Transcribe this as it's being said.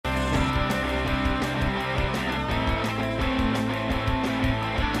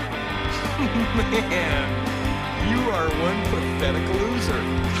Man, you are one pathetic loser.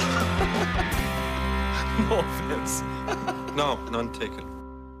 No offense. No, none taken.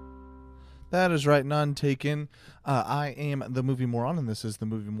 That is right, none taken. I am the Movie Moron, and this is the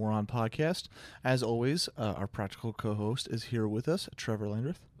Movie Moron podcast. As always, our practical co-host is here with us, Trevor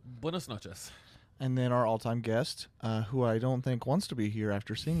Landreth. Buenas noches. And then our all-time guest, who I don't think wants to be here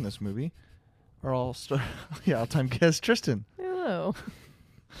after seeing this movie, our all-time guest, Tristan. Hello.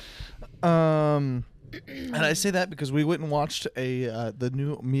 And I say that because we went and watched the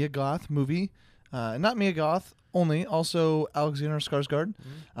new Mia Goth movie. Not Mia Goth only, also Alexander Skarsgård,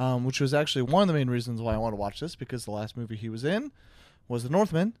 which was actually one of the main reasons why I want to watch this, because the last movie he was in was The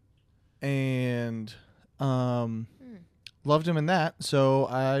Northman, and loved him in that, so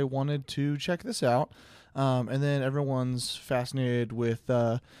I wanted to check this out. And then everyone's fascinated with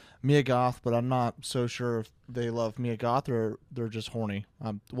Mia Goth, but I'm not so sure if they love Mia Goth or they're just horny.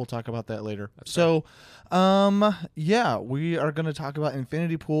 We'll talk about that later. That's so, yeah, we are going to talk about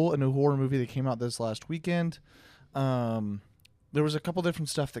Infinity Pool, a new horror movie that came out this last weekend. There was a couple different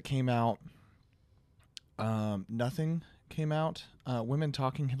stuff that came out. Nothing came out. Women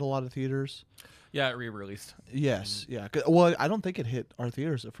Talking hit a lot of theaters. Yeah, it re-released. Yes, yeah. Well, I don't think it hit our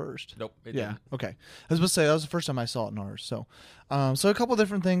theaters at first. Nope. It Yeah. didn't. Okay. I was about to say that was the first time I saw it in ours. So, so a couple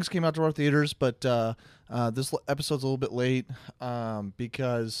different things came out to our theaters, but this episode's a little bit late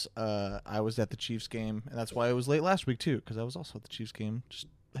because I was at the Chiefs game, and that's why I was late last week too, because I was also at the Chiefs game. Just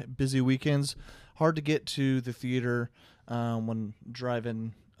busy weekends, hard to get to the theater when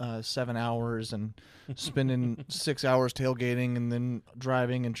driving 7 hours and spending 6 hours tailgating and then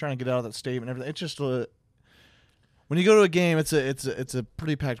driving and trying to get out of that state and everything. It's just when you go to a game, it's a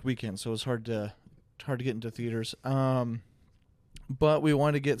pretty packed weekend, so it's hard to get into theaters. But we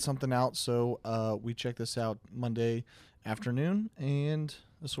wanted to get something out, so we checked this out Monday afternoon, and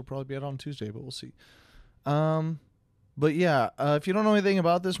this will probably be out on Tuesday, but we'll see. But yeah, if you don't know anything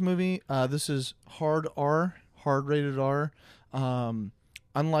about this movie, this is hard rated R.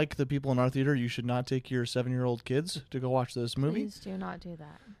 Unlike the people in our theater, you should not take your 7-year-old kids to go watch this movie. Please do not do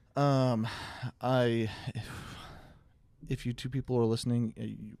that. If you two people are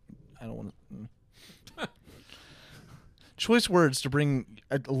listening, I don't want to. Choice words to bring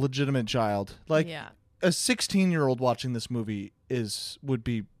a legitimate child. Like Yeah. a 16-year-old watching this movie would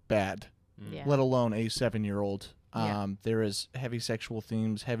be bad, Yeah. let alone a 7-year-old. Yeah. There is heavy sexual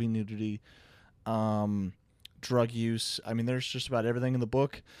themes, heavy nudity, drug use. I mean, there's just about everything in the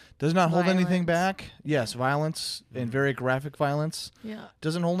book. Does not hold anything Violence. back. Yes, violence and very graphic violence. Yeah.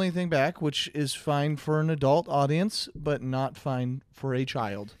 Doesn't hold anything back, which is fine for an adult audience, but not fine for a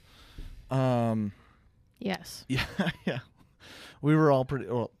child. Yes. Yeah, yeah. We were all pretty.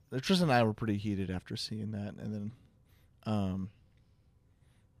 Well, Tristan and I were pretty heated after seeing that, and then,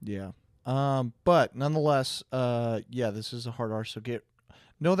 yeah. But nonetheless, yeah, this is a hard R. So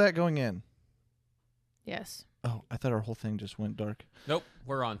know that going in. Yes. Oh, I thought our whole thing just went dark. Nope.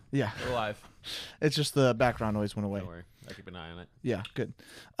 We're on. Yeah, We're live. it's just the background noise went away. Don't worry. I keep an eye on it. Yeah, good.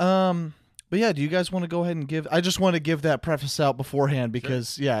 But yeah, do you guys want to go ahead and give? I just want to give that preface out beforehand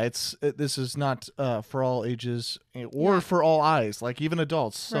because yeah, this is not for all ages or Yeah. for all eyes, like even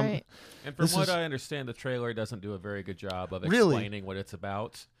adults. Right. And from This what is- I understand, the trailer doesn't do a very good job of Really? explaining what it's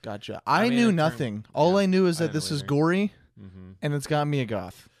about. Gotcha. I I mean, knew in term- nothing. All yeah, I knew is I that didn't this know is either. gory Mm-hmm. and it's got Mia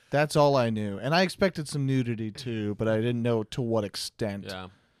Goth. That's all I knew, and I expected some nudity too, but I didn't know to what extent. Yeah.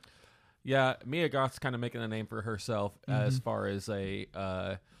 Yeah, Mia Goth's kind of making a name for herself as Mm-hmm. far as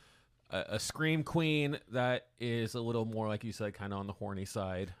a scream queen that is a little more, like you said, kind of on the horny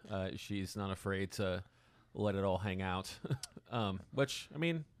side. She's not afraid to let it all hang out, which, I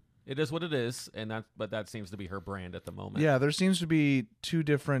mean, it is what it is, but that seems to be her brand at the moment. Yeah, there seems to be two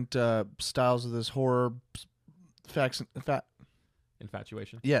different styles of this horror.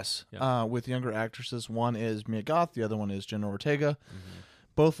 Infatuation. Yes, Yeah. with younger actresses. One is Mia Goth, the other one is Jenna Ortega. Mm-hmm.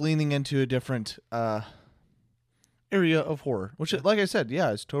 Both leaning into a different area of horror, which, like I said, yeah,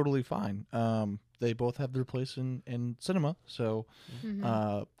 is totally fine. They both have their place in cinema, so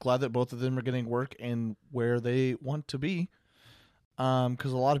glad that both of them are getting work and where they want to be.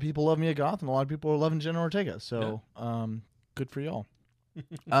 Because a lot of people love Mia Goth and a lot of people are loving Jenna Ortega, so good for y'all.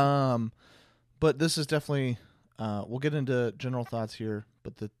 But this is definitely. We'll get into general thoughts here,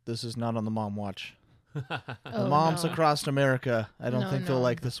 but this is not on the Mom Watch. Oh, Moms no. across America, I don't think they'll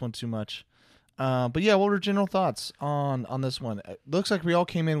like this one too much. But yeah, what were general thoughts on this one? It looks like we all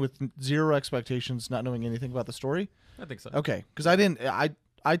came in with zero expectations, not knowing anything about the story. I think so. Okay, because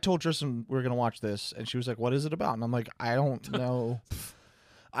I told Tristan we were gonna watch this, and she was like, "What is it about?" And I'm like, "I don't know."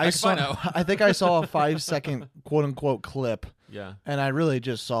 Heck if I know. I think I saw a 5-second quote unquote clip Yeah. And I really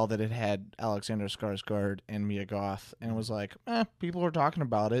just saw that it had Alexander Skarsgård and Mia Goth, and was like, people are talking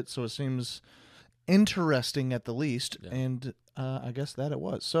about it, so it seems interesting at the least. Yeah. And I guess that it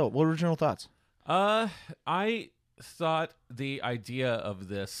was. So, what original thoughts? I thought the idea of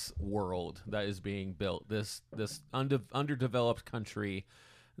this world that is being built, this underdeveloped country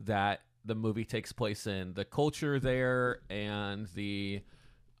that the movie takes place in, the culture there and the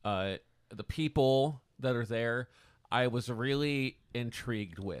people that are there, I was really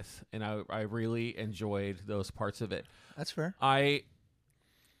intrigued with, and I really enjoyed those parts of it. That's fair. I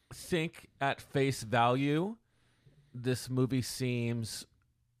think at face value, this movie seems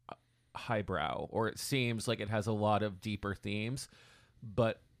highbrow, or it seems like it has a lot of deeper themes,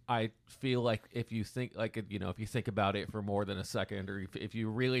 but I feel like if you think if you think about it for more than a second, or if you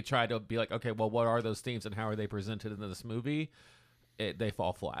really try to be like, okay, well, what are those themes and how are they presented in this movie, they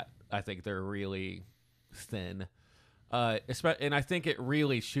fall flat. I think they're really thin. And I think it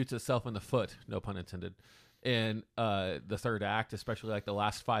really shoots itself in the foot, no pun intended, in the third act, especially like the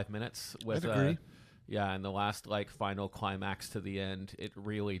last 5 minutes with I'd agree. and the last like final climax to the end. It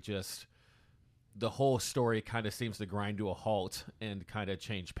really just, the whole story kind of seems to grind to a halt and kind of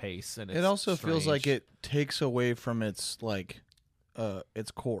change pace, and It also feels like strange. it takes away from its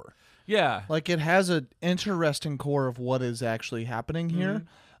its core. Yeah, Like it has an interesting core of what is actually happening here,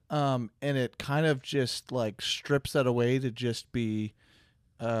 and it kind of just like strips that away to just be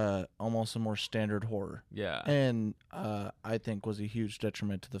almost a more standard horror. yeah, And I think was a huge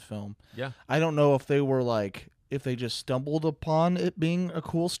detriment to the film. yeah. I don't know if they just stumbled upon it being a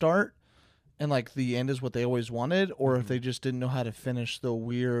cool start and like the end is what they always wanted, or if they just didn't know how to finish the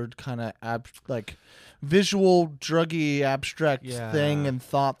weird kind of like visual druggy abstract Yeah. thing, and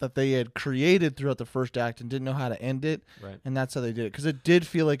thought that they had created throughout the first act and didn't know how to end it. Right. And that's how they did it, because it did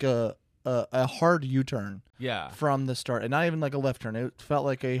feel like a hard U-turn Yeah. from the start, and not even like a left turn. It felt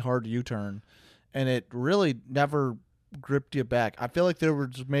like a hard U-turn, and it really never gripped you back. I feel like there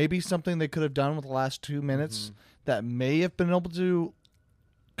was maybe something they could have done with the last 2 minutes that may have been able to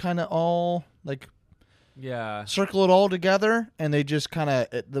kind of all like Yeah. circle it all together, and they just kind of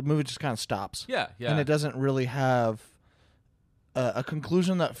the movie just kind of stops, Yeah. Yeah. and it doesn't really have a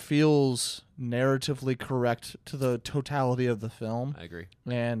conclusion that feels narratively correct to the totality of the film, I agree.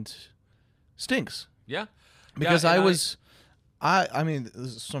 and stinks. Yeah. Because Yeah, I and was, I mean,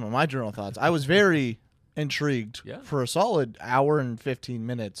 this is some of my journal thoughts. I was very intrigued Yeah. for a solid hour and 15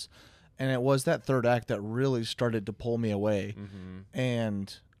 minutes, and it was that third act that really started to pull me away,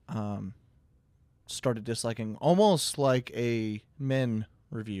 and started disliking, almost like a Men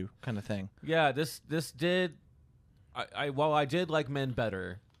review kind of thing. Yeah, this did. While I did like Men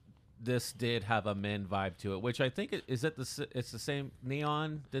better, this did have a Men vibe to it, which I think it's the same.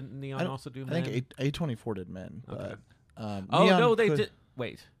 Neon, didn't Neon also do Men? I think A24 did Men, Okay. but Oh Neon no, they could- did.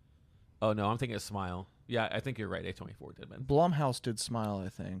 Wait. Oh no, I'm thinking of Smile. Yeah, I think you're right. A24 did Men. Blumhouse did Smile, I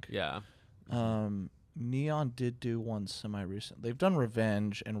think. Yeah. Neon did do one semi-recent. They've done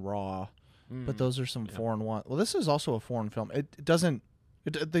Revenge and Raw, but those are some foreign ones. Well, this is also a foreign film. It doesn't.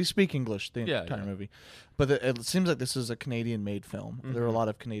 They speak English the Yeah, entire yeah. movie, but it seems like this is a Canadian-made film. There are a lot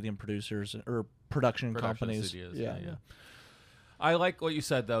of Canadian producers or production companies. studios, Yeah. I like what you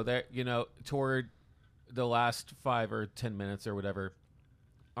said though. That toward the last 5 or 10 minutes or whatever,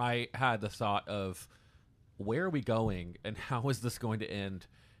 I had the thought of, where are we going and how is this going to end?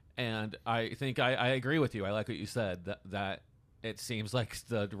 And I think I agree with you. I like what you said, that it seems like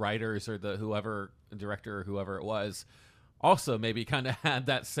the writers or the director or whoever it was also maybe kind of had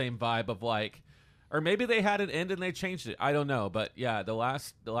that same vibe of like, or maybe they had an end and they changed it. I don't know, but yeah, the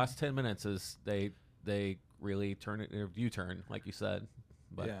last 10 minutes is they really turn it in a U-turn, like you said.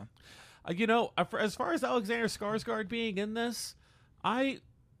 But as far as Alexander Skarsgård being in this, I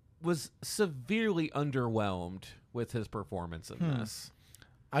was severely underwhelmed with his performance in this.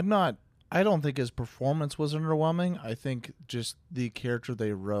 I don't think his performance was underwhelming. I think just the character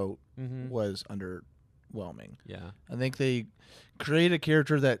they wrote was underwhelming. Yeah. I think they create a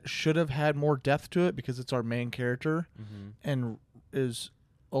character that should have had more depth to it because it's our main character, and is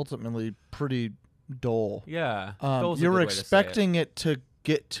ultimately pretty dull. Yeah. Dull's a good You're way to say it. expecting it to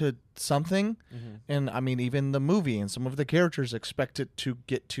get to something, and I mean, even the movie and some of the characters expect it to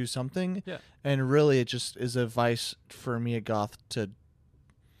get to something, Yeah. and really it just is a vice for Mia Goth to.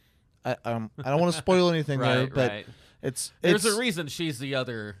 I don't want to spoil anything there, Right, but right. it's There's a reason she's the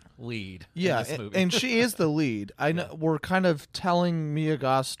other lead yeah, in this movie. and she is the lead. I know we're kind of telling Mia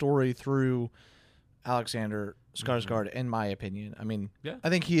Goth's story through Alexander Skarsgård, in my opinion. I mean, Yeah. I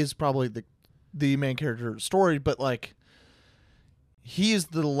think he is probably the main character story, but like he is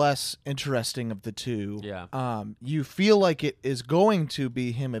the less interesting of the two. Yeah. You feel like it is going to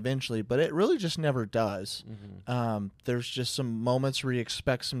be him eventually, but it really just never does. There's just some moments where you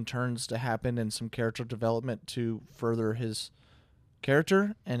expect some turns to happen and some character development to further his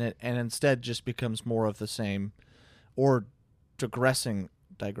character, and instead just becomes more of the same, or digressing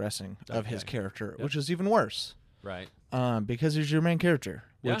of his Okay. character, Yep. which is even worse. Right. Because he's your main character,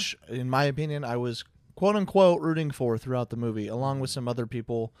 Yeah. which, in my opinion, I was quote unquote rooting for throughout the movie, along with some other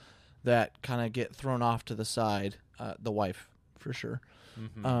people that kind of get thrown off to the side. The wife, for sure.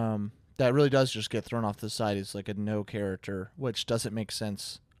 That really does just get thrown off to the side. He's like a no character, which doesn't make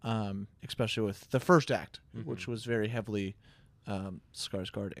sense, especially with the first act, which was very heavily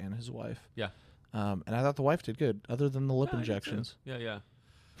Skarsgård and his wife. Yeah. And I thought the wife did good, other than the lip Yeah, I did too. injections. Yeah.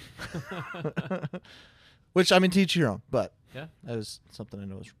 Which, I mean, teach your own, but Yeah. that is something I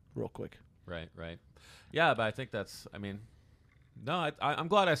know is real quick. Right. Yeah, but I think that's. I mean, no, I'm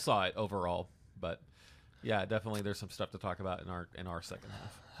glad I saw it overall, but yeah, definitely there's some stuff to talk about in our second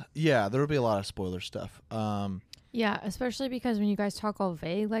half. Yeah, there will be a lot of spoiler stuff. Yeah, especially because when you guys talk all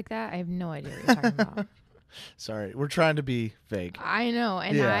vague like that, I have no idea what you're talking about. Sorry, we're trying to be vague. I know,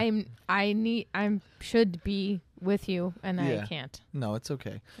 and Yeah. I should be with you, and Yeah. I can't. No, it's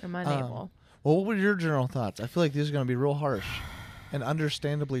okay. I'm unable. Well, what were your general thoughts? I feel like these are going to be real harsh, and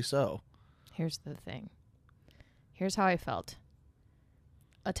understandably so. Here's the thing. Here's how I felt.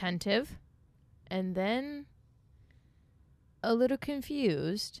 Attentive, and then a little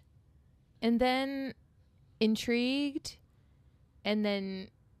confused, and then intrigued, and then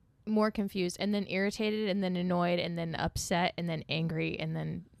more confused, and then irritated, and then annoyed, and then upset, and then angry, and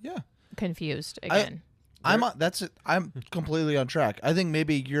then Yeah, confused again. that's it. I'm completely on track. I think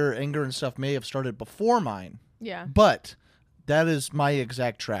maybe your anger and stuff may have started before mine, Yeah. but that is my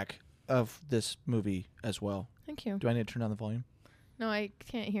exact track of this movie as well. Thank you. Do I need to turn down the volume? No, I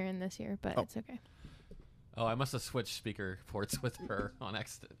can't hear in this ear, but Oh. it's okay. Oh, I must have switched speaker ports with her on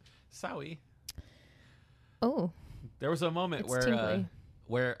accident. Sorry. Oh, There was a moment It's tingly.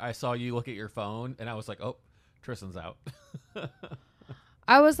 where I saw you look at your phone, and I was like, "Oh, Tristan's out."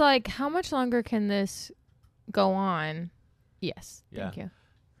 I was like, how much longer can this go on? Yes. Thank you.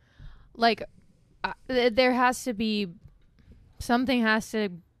 Like, there has to be something has to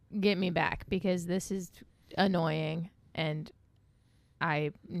get me back because this is annoying and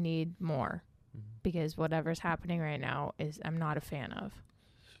I need more because whatever's happening right now is I'm not a fan of.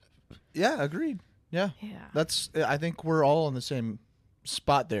 Yeah, agreed. Yeah. Yeah. I think we're all in the same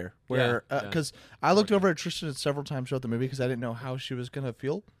spot there. Where Yeah. because I looked over at Tristan several times throughout the movie because I didn't know how she was gonna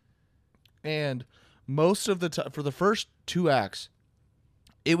feel, and most of the time for the first two acts,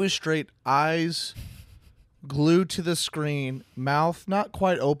 it was straight eyes glued to the screen, mouth not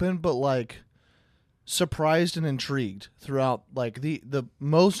quite open, but like surprised and intrigued throughout like the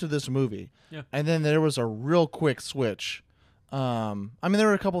most of this movie. Yeah. And then there was a real quick switch. I mean, there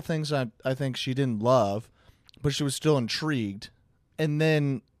were a couple things I think she didn't love, but she was still intrigued. And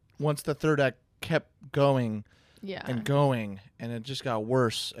then once the third act kept going Yeah. and going, and it just got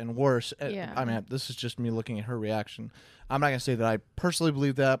worse and worse. Yeah. I mean, this is just me looking at her reaction. I'm not gonna say that I personally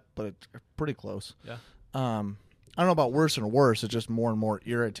believe that, but it's pretty close. Yeah. I don't know about worse and worse. It's just more and more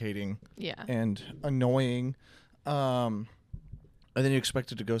irritating Yeah. and annoying. And then you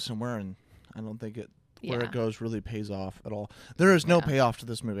expect it to go somewhere, and I don't think where Yeah. it goes really pays off at all. There is no Yeah. payoff to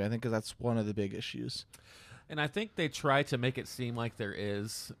this movie. I think that's one of the big issues. And I think they try to make it seem like there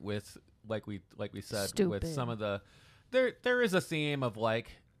is with like we said with Stupid. some of the there is a theme of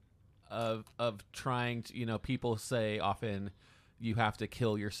like of trying to people say often you have to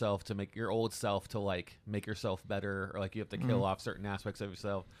kill yourself to make your old self to like make yourself better, or like you have to kill off certain aspects of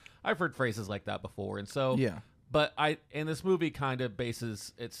yourself. I've heard phrases like that before, and so Yeah. But and this movie kind of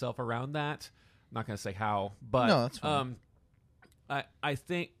bases itself around that. I'm not going to say how, but No, that's fine. I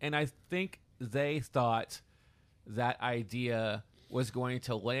think they thought that idea was going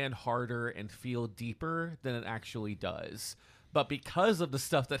to land harder and feel deeper than it actually does. But because of the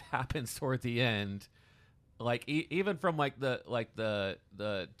stuff that happens toward the end, like even from like the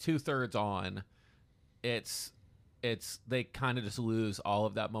 2/3 on, it's they kind of just lose all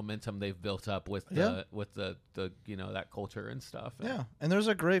of that momentum they've built up with the that culture and stuff. Yeah. And there's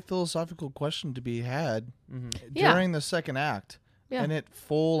a great philosophical question to be had Yeah. during the second act. Yeah. And it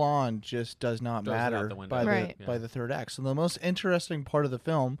full on just does not Throws it out matter the window. by Right. by the third act. So the most interesting part of the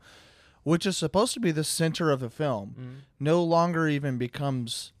film, which is supposed to be the center of the film, no longer even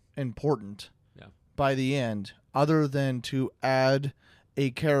becomes important Yeah. by the end, other than to add a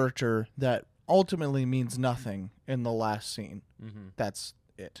character that ultimately means nothing in the last scene. That's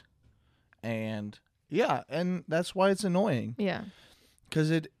it. And yeah, and that's why it's annoying. Yeah. because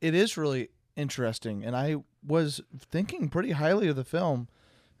it is really interesting, and I was thinking pretty highly of the film,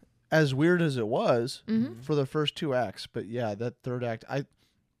 as weird as it was for the first 2 acts. But yeah, that third act, I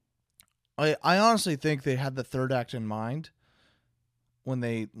honestly think they had the third act in mind when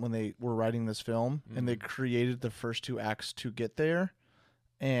they were writing this film, and they created the first 2 acts to get there,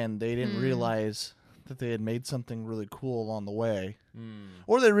 and they didn't realize that they had made something really cool along the way,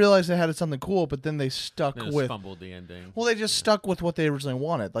 or they realized they had something cool, but then they stuck with fumbled the ending. Well, they just stuck with what they originally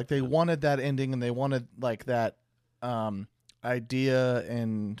wanted. Like they wanted that ending, and they wanted like that idea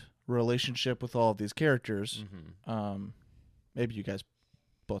and relationship with all of these characters. Maybe you guys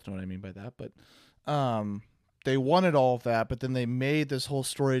both know what I mean by that, but they wanted all of that, but then they made this whole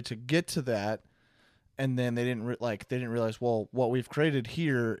story to get to that, and then they didn't realize, well, what we've created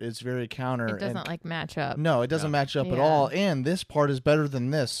here is very counter. It doesn't match up. No, it doesn't match up at all, and this part is better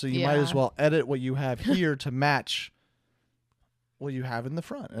than this, so you might as well edit what you have here to match what you have in the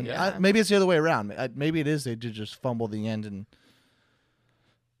front. And maybe it's the other way around. Maybe it is they did just fumble the end and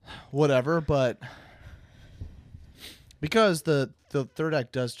whatever, but because the third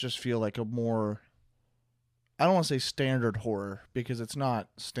act does just feel like a more, I don't want to say standard horror, because it's not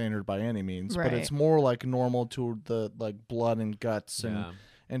standard by any means, but it's more like normal to the like blood and guts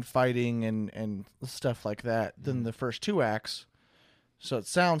and fighting and stuff like that than the first 2 acts. So it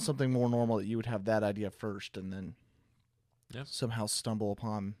sounds something more normal that you would have that idea first and then somehow stumble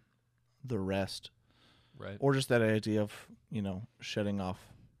upon the rest. Right. Or just that idea of, shedding off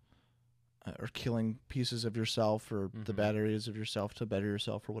or killing pieces of yourself or the bad areas of yourself to better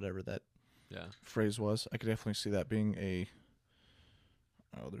yourself or whatever that phrase was. I could definitely see that being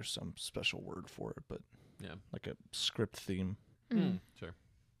there's some special word for it, but like a script theme. Sure.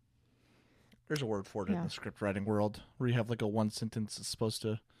 There's a word for it in the script writing world, where you have like a one sentence that's supposed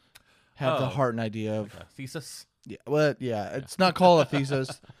to have the heart and idea of like a thesis. Yeah, well, it's not called a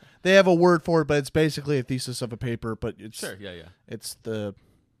thesis. They have a word for it, but it's basically a thesis of a paper. But it's it's the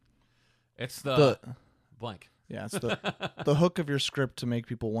blank. Yeah, it's the hook of your script to make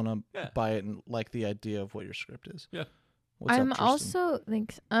people want to buy it and like the idea of what your script is. Yeah. What's I'm up, Tristan?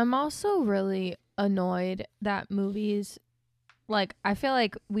 I'm also really annoyed that movies, like, I feel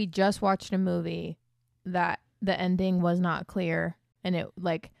like we just watched a movie that the ending was not clear and it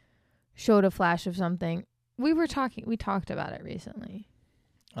like showed a flash of something. We talked about it recently.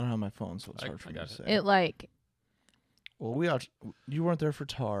 I don't have my phone, so it's hard for me to say. It like, well, you weren't there for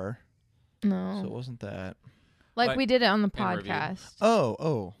Tar, no, so it wasn't that. Like we did it on the in review. podcast.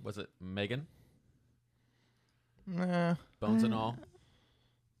 Oh. Was it Megan? Nah. Bones and all?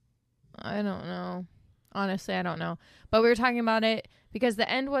 I don't know. Honestly, I don't know. But we were talking about it because the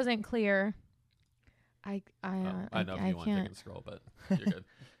end wasn't clear. I know if you want to take a scroll, but you're good.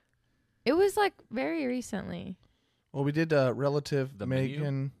 It was like very recently. Well, we did Relative, The Megan,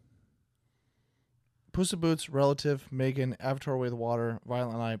 Menu? Puss in Boots, Relative, Megan, Avatar: Way of the Water,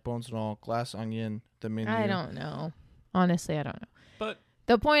 Violent Night, Bones and All, Glass Onion, The Menu. I don't know. Honestly, I don't know. But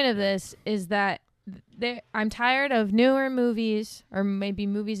the point of this is that I'm tired of newer movies, or maybe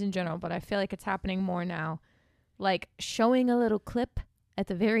movies in general, but I feel like it's happening more now. Like showing a little clip at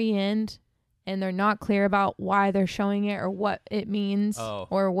the very end, and they're not clear about why they're showing it or what it means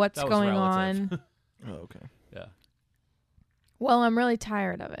or what's going on. Oh, okay. Yeah. Well, I'm really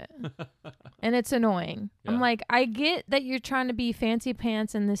tired of it. And it's annoying. Yeah. I'm like, I get that you're trying to be fancy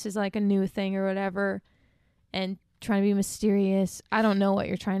pants and this is like a new thing or whatever, and trying to be mysterious. I don't know what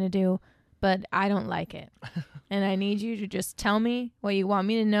you're trying to do, but I don't like it. And I need you to just tell me what you want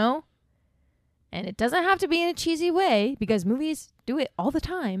me to know. And it doesn't have to be in a cheesy way, because movies do it all the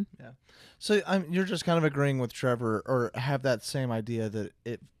time. Yeah. So you're just kind of agreeing with Trevor, or have that same idea that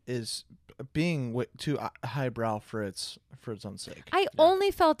it is being too highbrow for its own sake. I only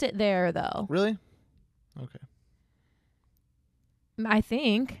felt it there, though. Really? Okay. I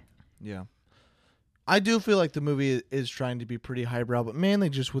think. Yeah. I do feel like the movie is trying to be pretty highbrow, but mainly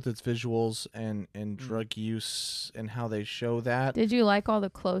just with its visuals and drug use and how they show that. Did you like all the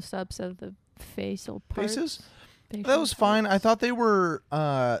close-ups of the facial parts? Faces? That was fine. I thought they were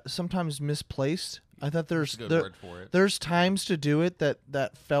sometimes misplaced. I thought That's a good word for it. there's times to do it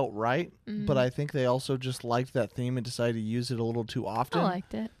that felt right, but I think they also just liked that theme and decided to use it a little too often. I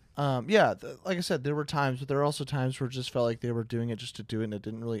liked it. Like I said, there were times, but there were also times where it just felt like they were doing it just to do it, and it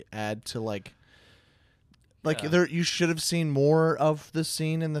didn't really add to you should have seen more of the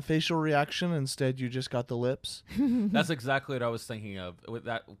scene and the facial reaction. Instead, you just got the lips. That's exactly what I was thinking of with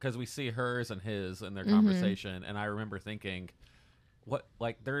that, because we see hers and his in their conversation, and I remember thinking, what,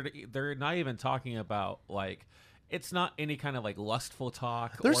 like they're not even talking about, like, it's not any kind of like lustful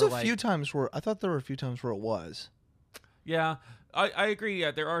talk. There's or a few times where I thought there were a few times where it was. Yeah, I agree.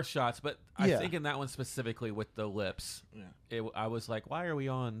 Yeah, there are shots, but I Yeah. think in that one specifically with the lips, I was like, why are we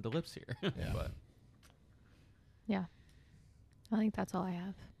on the lips here? Yeah. But Yeah. I think that's all I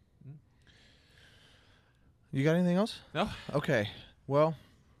have. You got anything else? no, Okay. Well,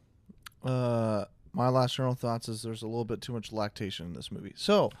 my last general thoughts is there's a little bit too much lactation in this movie.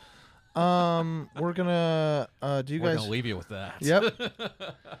 So, we're gonna. Do you we're guys? gonna leave you with that. Yep.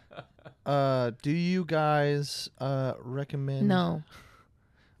 Do you guys recommend No.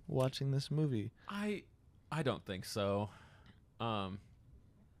 watching this movie? I don't think so.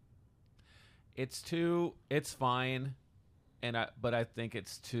 It's fine, but I think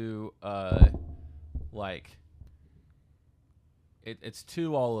it's too like it's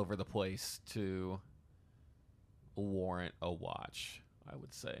too all over the place to warrant a watch, I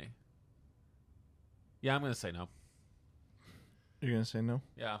would say. Yeah, I'm gonna say no. You're gonna say no.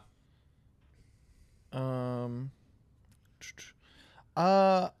 Yeah.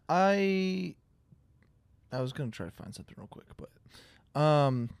 I was gonna try to find something real quick, but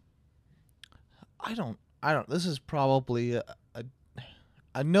I don't. This is probably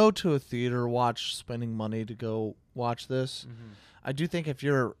a no to a theater watch. Spending money to go watch this. I do think if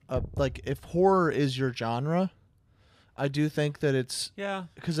you're if horror is your genre, I do think that it's Yeah.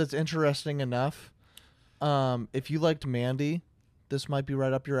 because it's interesting enough. If you liked Mandy, this might be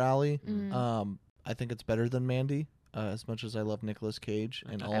right up your alley. I think it's better than Mandy. As much as I love Nicolas Cage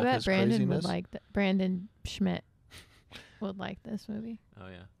and all I of bet his Brandon craziness. would like Brandon Schmidt would like this movie. Oh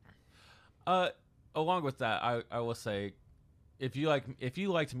yeah. Along with that, I will say, if you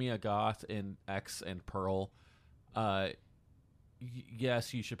liked Mia Goth in X and Pearl,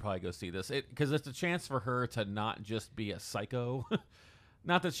 yes, you should probably go see this because it's a chance for her to not just be a psycho.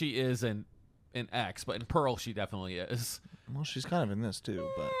 Not that she is in X, but in Pearl she definitely is. Well, she's kind of in this too,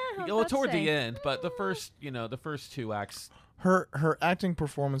 but Well, toward the end, but the first two acts. her acting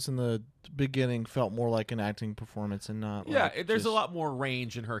performance in the beginning felt more like an acting performance and not. Yeah, like there's a just- lot more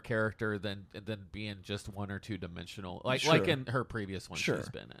range in her character than being just one or two dimensional, like Sure. in her previous ones Sure. she's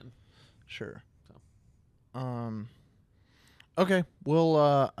been in. Sure. So. Okay.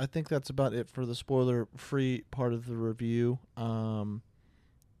 Well, I think that's about it for the spoiler-free part of the review.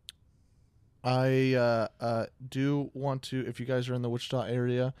 I do want to, if you guys are in the Wichita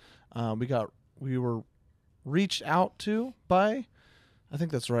area, we were reached out to by, I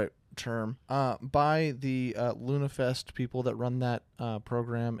think that's the right term, by the LunaFest people that run that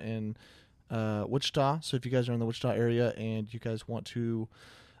program in Wichita. So if you guys are in the Wichita area and you guys want to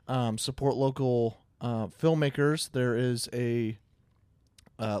support local filmmakers, there is a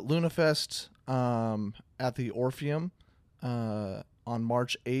LunaFest at the Orpheum on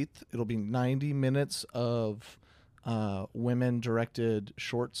March 8th. It'll be 90 minutes of women-directed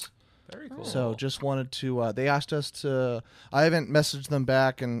shorts. Very cool. So just wanted to, they asked us to, I haven't messaged them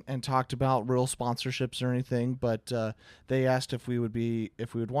back and talked about real sponsorships or anything, but they asked if we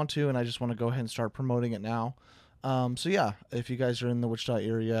would want to, and I just want to go ahead and start promoting it now. So yeah, if you guys are in the Wichita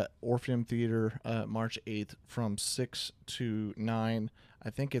area, Orpheum Theater, March 8th from 6 to 9. I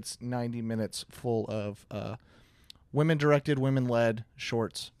think it's 90 minutes full of women-directed, women-led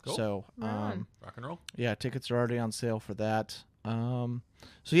shorts. Cool. So Right. Rock and roll. yeah, tickets are already on sale for that.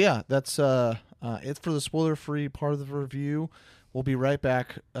 So yeah, that's it for the spoiler-free part of the review. We'll be right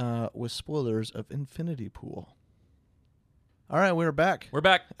back with spoilers of Infinity Pool. All right, we're back. We're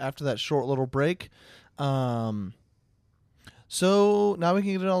back. After that short little break. So now we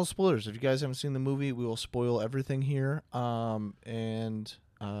can get into all the spoilers. If you guys haven't seen the movie, we will spoil everything here. And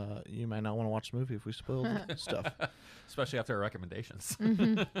you might not want to watch the movie if we spoil stuff. Especially after our recommendations.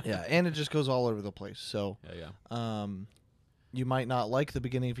 Yeah, and it just goes all over the place. So Yeah. you might not like the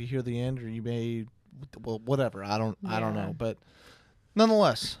beginning if you hear the end, or you may, well, whatever. I don't know. But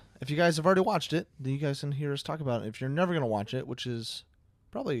nonetheless, if you guys have already watched it, then you guys can hear us talk about it. If you're never going to watch it, which is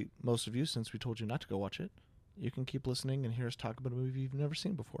probably most of you since we told you not to go watch it, you can keep listening and hear us talk about a movie you've never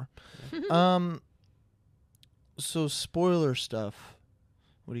seen before. So spoiler stuff.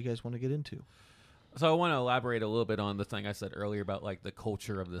 What do you guys want to get into? So I want to elaborate a little bit on the thing I said earlier about like the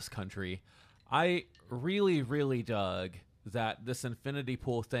culture of this country. I really, really dug that this Infinity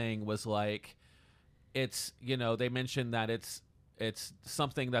Pool thing was like, it's, you know, they mentioned that it's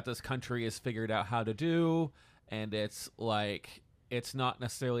something that this country has figured out how to do, and it's like, it's not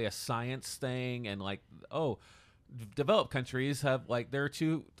necessarily a science thing, and like, oh, developed countries have like, they're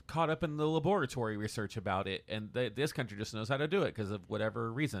too caught up in the laboratory research about it, and this country just knows how to do it because of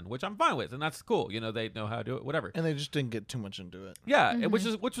whatever reason, which I'm fine with, and that's cool. You know, they know how to do it, whatever. And they just didn't get too much into it. Yeah, which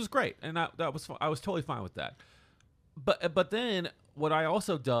was great, and that was I was totally fine with that. But then what I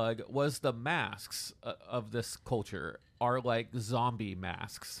also dug was the masks of this culture. are like zombie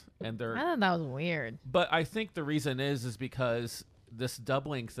masks, and I they're. thought that was weird. But I think the reason is because this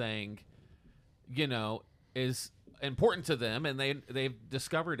doubling thing, is important to them, and they've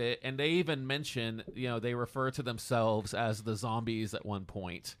discovered it, and they even mention, they refer to themselves as the zombies at one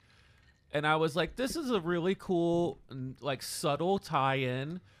point. And I was like, this is a really cool, like, subtle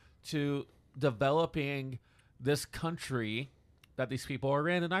tie-in to developing this country that these people are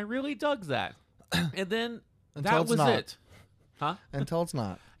in, and I really dug that. And then Until that it's was not. it. Huh? Until it's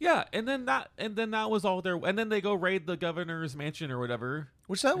not. Yeah, and then that was all there. And then they go raid the governor's mansion or whatever.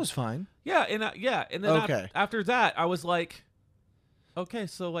 Which that was fine. Yeah, and then Okay. after that, I was like, okay,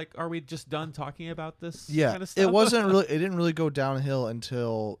 so like, are we just done talking about this? Yeah, kind of stuff? it wasn't really. It didn't really go downhill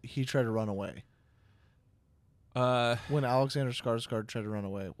until he tried to run away. When Alexander Skarsgård tried to run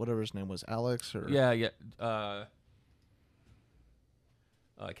away, whatever his name was, Alex or yeah.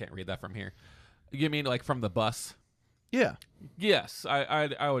 I can't read that from here. You mean like from the bus? yeah, Yes,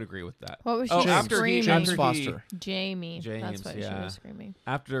 I would agree with that. What was she Oh, James. after he, screaming? James after he, Foster. Jamie. James, That's what she yeah. was screaming.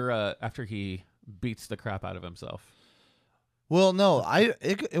 after he beats the crap out of himself. Well, no,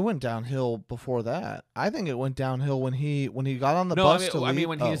 it went downhill before that. I think it went downhill when he got on the No, bus I to mean leave.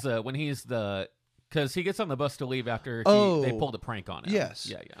 when he's the because he gets on the bus to leave after they pulled a prank on him. Yes.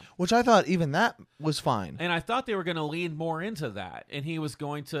 Yeah. Which I thought even that was fine. And I thought they were going to lean more into that, and he was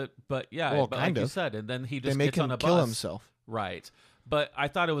going to, but yeah, Well, but kind like you of. said, and then he They just make gets him on a kill bus. himself. Right. But I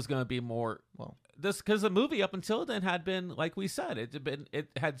thought it was going to be more Well, this because the movie up until then had been like we said, it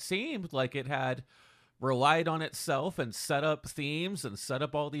had seemed like it had relied on itself and set up themes and set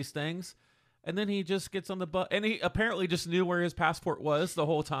up all these things. And then he just gets on the bus, and he apparently just knew where his passport was the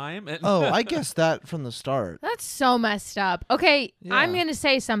whole time. And oh, I guessed that from the start. That's so messed up. Okay, I'm Yeah. going to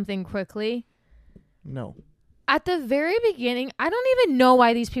say something quickly. No. At the very beginning, I don't even know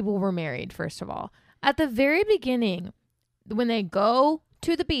why these people were married, first of all. At the very beginning, when they go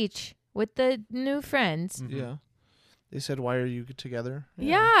to the beach with the new friends, Yeah. They said, "Why are you together?"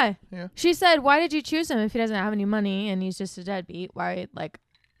 yeah. Yeah. She said, why did you choose him if he doesn't have any money and he's just a deadbeat? Why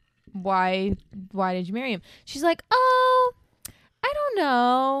did you marry him? She's like, oh, I don't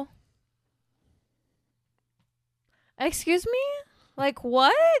know. Excuse me? Like,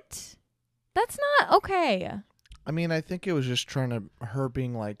 what? That's not okay. I mean, I think it was just her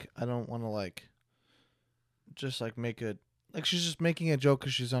being like, I don't want to like, just like make it like she's just making a joke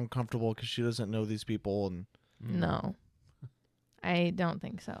because she's uncomfortable because she doesn't know these people and No. I don't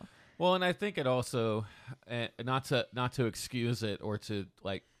think so. Well, and I think it also not to excuse it or to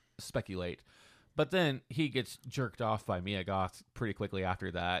like speculate, but then he gets jerked off by Mia Goth pretty quickly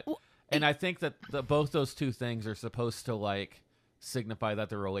after that, and I think that both those two things are supposed to like signify that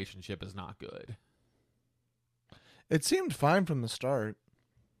the relationship is not good. it seemed fine from the start.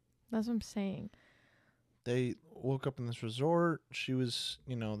 That's what I'm saying. They woke up in this resort. She was,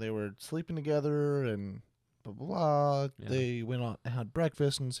 they were sleeping together and blah blah blah. Yeah. They went out and had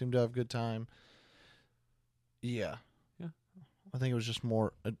breakfast and seemed to have a good time. Yeah. I think it was just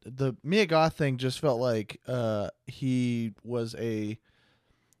more the Mia Goth thing just felt like he was a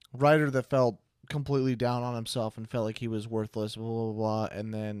writer that felt completely down on himself and felt like he was worthless, blah, blah, blah.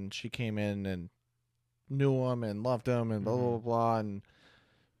 And then she came in and knew him and loved him and blah, blah, blah, and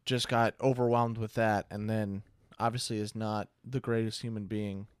just got overwhelmed with that. And then obviously is not the greatest human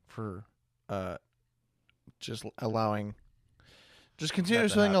being for just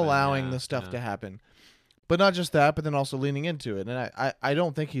continuously happen, allowing yeah, the stuff yeah. to happen. But not just that, but then also leaning into it. And I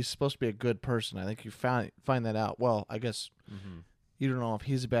don't think he's supposed to be a good person. I think you find that out. Well, I guess you don't know if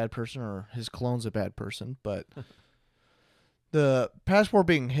he's a bad person or his clone's a bad person. But the passport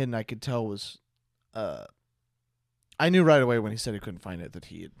being hidden, I could tell was... I knew right away when he said he couldn't find it that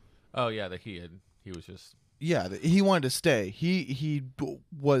he had... Oh yeah, that he was just Yeah, he wanted to stay. He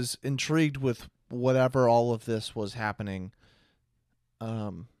was intrigued with whatever all of this was happening.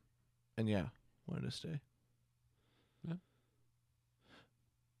 And yeah, wanted to stay. Yeah.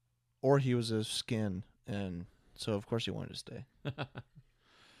 Or he was a skin, and so of course he wanted to stay.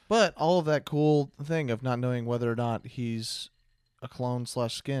 But all of that cool thing of not knowing whether or not he's a clone /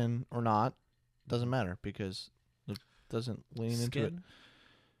 skin or not doesn't matter because it doesn't lean into it. Skin?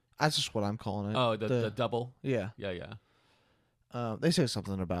 That's just what I'm calling it. Oh, the double. Yeah. Yeah. They say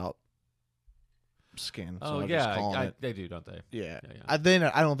something about skin. So Oh I'm yeah, just calling it. they do, don't they? Yeah.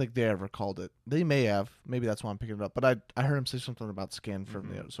 Yeah. I don't think they ever called it. They may have. Maybe that's why I'm picking it up. But I heard him say something about skin from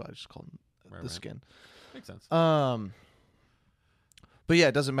the other, so I just called him the Right. skin. Makes sense. But yeah,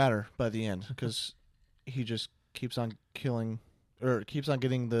 it doesn't matter by the end because he just keeps on killing or keeps on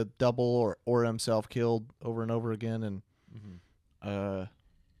getting the double or himself killed over and over again, and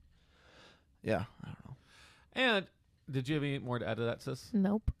yeah, I don't know. And Did you have any more to add to that, sis?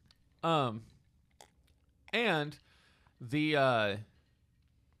 Nope. And the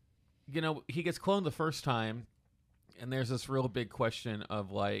he gets cloned the first time, and there's this real big question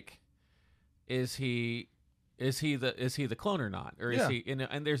of like, is he the clone or not, or is he?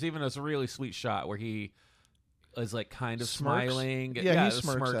 And there's even this really sweet shot where he is like kind of Smirks. smiling. Yeah, he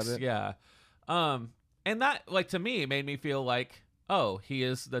smirks at it. Yeah. And that, like, to me made me feel like, oh, he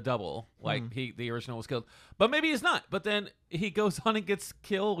is the double. Like the original was killed, but maybe he's not. But then he goes on and gets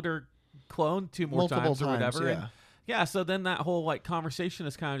killed or cloned two more Multiple times or whatever. yeah. And yeah, so then that whole like conversation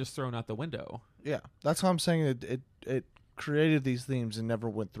is kind of just thrown out the window. Yeah, that's how I'm saying it created these themes and never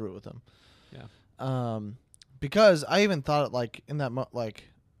went through with them. Yeah. Because I even thought it like in that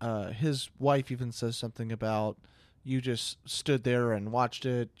his wife even says something about you just stood there and watched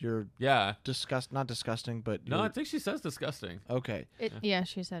it. You're Yeah. not disgusting, but No, I think she says disgusting. okay. Yeah,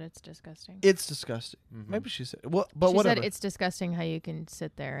 she said it's disgusting. It's disgusting. Mm-hmm. Maybe she said well, but She whatever. said it's disgusting how you can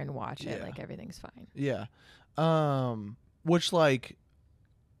sit there and watch it Yeah. like everything's fine. Yeah. Which like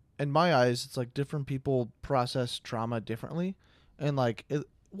in my eyes it's like different people process trauma differently, and like it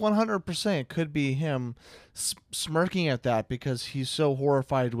 100% could be him smirking at that because he's so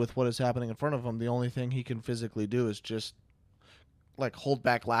horrified with what is happening in front of him. The only thing he can physically do is just like hold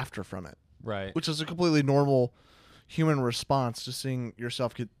back laughter from it, Right. which is a completely normal human response to seeing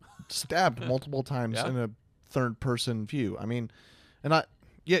yourself get stabbed multiple times Yeah. in a third person view. I mean, and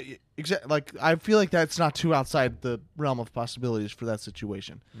exactly. Like I feel like that's not too outside the realm of possibilities for that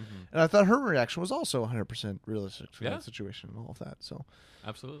situation. Mm-hmm. And I thought her reaction was also 100% realistic for Yeah. that situation and all of that. So,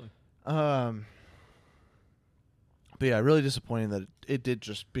 Absolutely. but yeah, really disappointing that it did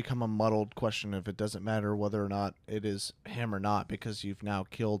just become a muddled question if it doesn't matter whether or not it is him or not, because you've now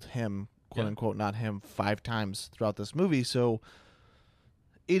killed him, quote Yeah. unquote, not him, 5 times throughout this movie. So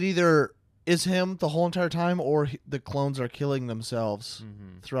it either is him the whole entire time, or the clones are killing themselves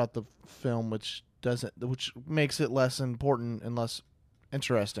Mm-hmm. throughout the film, which makes it less important and less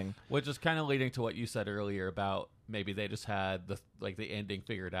interesting. Which is kind of leading to what you said earlier about maybe they just had the ending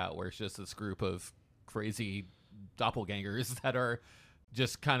figured out, where it's just this group of crazy doppelgangers that are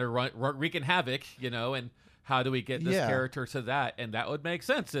just kind of wreaking havoc, and how do we get this Yeah. character to that? And that would make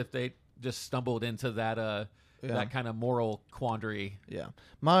sense if they just stumbled into that that kind of moral quandary. Yeah.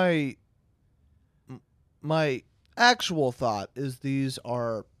 My actual thought is these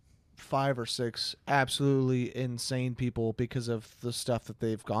are 5 or 6 absolutely insane people because of the stuff that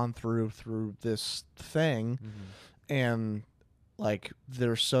they've gone through this thing, and like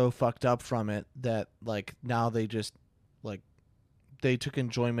they're so fucked up from it that like now they just like they took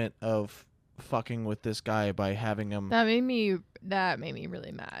enjoyment of fucking with this guy by having him. That made me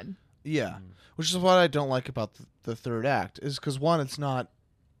really mad. Yeah, which is what I don't like about the third act, is because one, it's not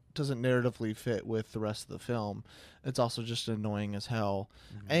doesn't narratively fit with the rest of the film. It's also just annoying as hell.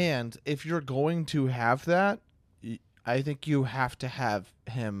 And if you're going to have that, I think you have to have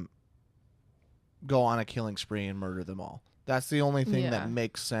him go on a killing spree and murder them all. That's the only thing Yeah. that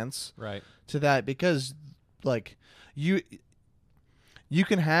makes sense Right. to that, because like you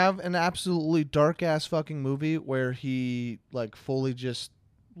can have an absolutely dark ass fucking movie where he like fully just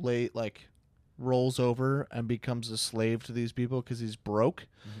rolls over and becomes a slave to these people because he's broke,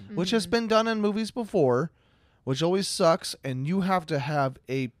 which has been done in movies before, which always sucks. And you have to have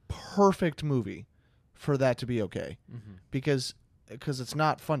a perfect movie for that to be okay, because it's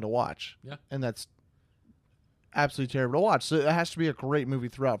not fun to watch. Yeah. And that's absolutely terrible to watch. So it has to be a great movie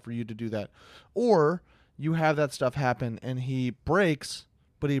throughout for you to do that. Or you have that stuff happen and he breaks,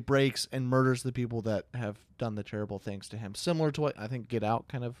 but he breaks and murders the people that have done the terrible things to him. Similar to what I think Get Out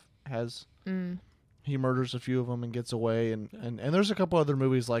kind of has. He murders a few of them and gets away. And there's a couple other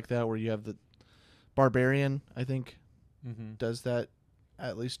movies like that where you have the Barbarian, I think, does that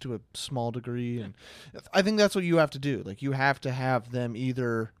at least to a small degree. And I think that's what you have to do. Like, you have to have them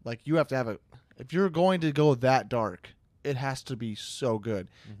either, like, you have to have if you're going to go that dark, it has to be so good.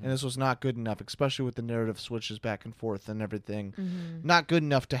 And this was not good enough, especially with the narrative switches back and forth and everything. Not good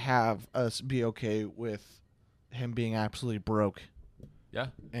enough to have us be okay with him being absolutely broke. Yeah.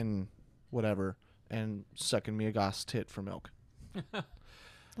 And whatever. And sucking Mia Goth's tit for milk. That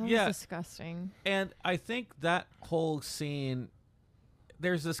Yeah. was disgusting. And I think that whole scene,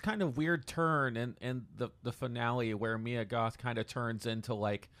 there's this kind of weird turn in the finale where Mia Goth kind of turns into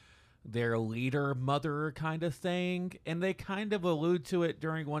like their leader mother kind of thing, and they kind of allude to it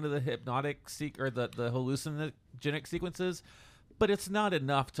during one of the hypnotic the hallucinogenic sequences, but it's not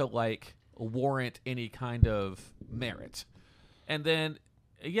enough to like warrant any kind of merit. And then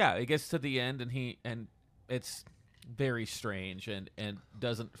it gets to the end and it's very strange and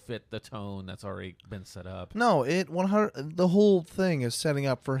doesn't fit the tone that's already been set up. No, the whole thing is setting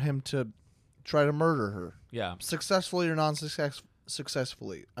up for him to try to murder her. Yeah. Successfully or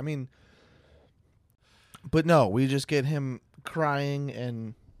successfully. I mean, but no, we just get him crying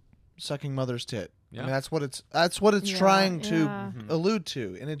and sucking mother's tit. Yeah. I mean, that's what it's Yeah, trying to yeah. allude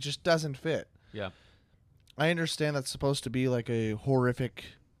to, and it just doesn't fit. Yeah. I understand that's supposed to be like a horrific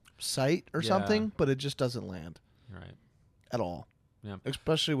sight or Yeah. something, but it just doesn't land Right. at all. Yeah.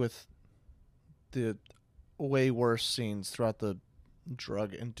 Especially with the way worse scenes throughout the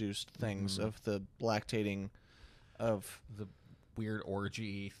drug-induced things of the lactating of... The weird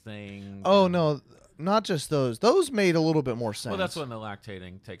orgy thing. Oh, no, not just those. Those made a little bit more sense. Well, that's when the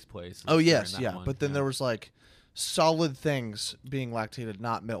lactating takes place. Oh, during yes, that yeah. one. But then there was, like, solid things being lactated,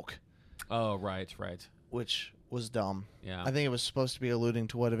 not milk, Oh, right. which was dumb. Yeah. I think it was supposed to be alluding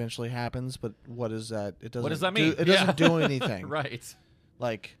to what eventually happens, but what is that? It doesn't. What does that do- mean? It Yeah. doesn't do anything. Right.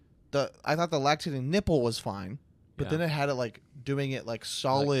 Like I thought the lactating nipple was fine, but Yeah. then it had it like doing it like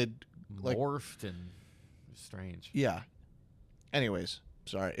solid, like Morphed and strange. yeah. Anyways,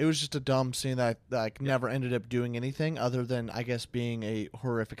 sorry. It was just a dumb scene that like never ended up doing anything other than I guess being a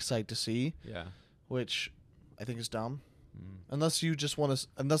horrific sight to see, Yeah. which I think is dumb. Mm. Unless you just want to,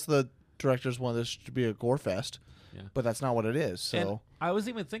 unless the directors want this to be a gore fest, Yeah. but that's not what it is. So And I was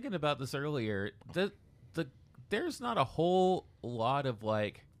even thinking about this earlier. There's not a whole lot of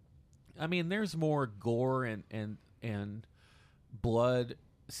like, I mean, there's more gore and blood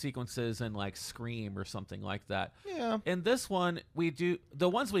sequences and like Scream or something like that. yeah, In this one, the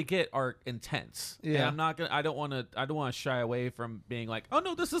ones we get are intense. Yeah. And I don't want to shy away from being like, oh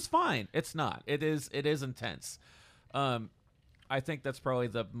no, this is fine. It's not. It is intense. I think that's probably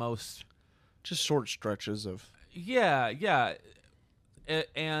the most. just short stretches of. Yeah.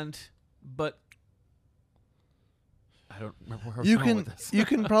 But I don't remember where I was You going can with this. you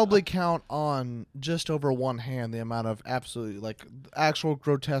can probably count on just over one hand the amount of absolutely like actual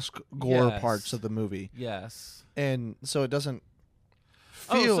grotesque gore Yes. parts of the movie, Yes. and so it doesn't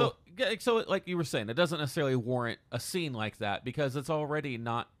feel. So like you were saying, it doesn't necessarily warrant a scene like that because it's already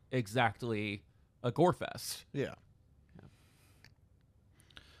not exactly a gore fest. Yeah,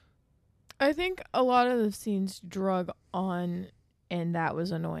 I think a lot of the scenes drug on, and that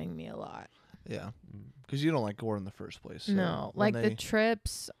was annoying me a lot. yeah, because you don't like gore in the first place. So No, when like the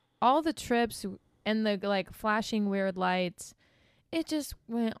trips, all the trips and the like flashing weird lights, it just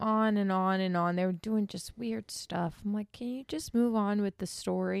went on and on and on. They were doing just weird stuff. I'm like, can you just move on with the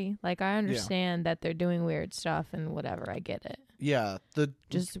story? Like, I understand that they're doing weird stuff and whatever. I get it. yeah,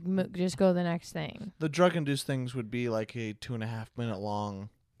 Just go to the next thing. the drug induced things would be like a 2.5 minute long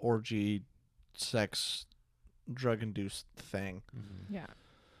orgy, sex, drug induced thing. Yeah.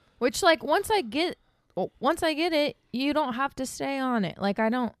 Which, like, once I get it, you don't have to stay on it. Like,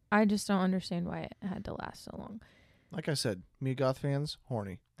 I just don't understand why it had to last so long. Like I said, Mia Goth fans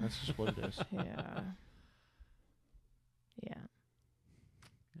horny. That's just what it is. Yeah. Yeah.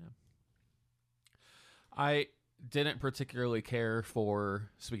 I didn't particularly care for,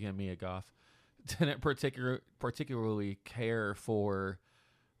 speaking of Mia Goth, didn't particularly care for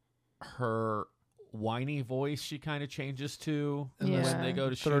her whiny voice she kind of changes to In when they go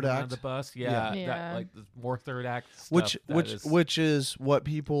to shoot third him on act? the bus. Yeah. That like the more third act stuff. Which is what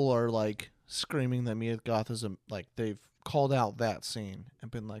people are like screaming that Mia Goth is like they've called out that scene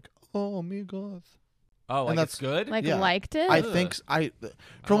and been like, oh, Mia Goth. oh, like that's it's good. Like, Yeah. liked it? I Ugh. think from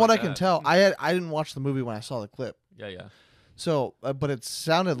Oh what my I can God. tell, I didn't watch the movie when I saw the clip. yeah. So, but it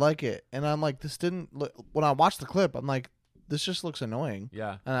sounded like it, and I'm like, this didn't. When I watched the clip, I'm like, this just looks annoying.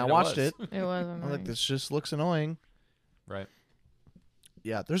 Yeah. And I it watched was. it. It wasn't. I'm like, this just looks annoying. Right.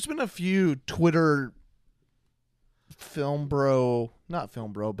 Yeah, there's been a few Twitter not film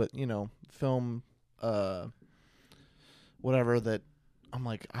bro, but film whatever that I'm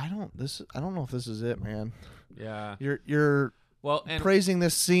like, I don't know if this is it, man. Yeah. You're Well, and praising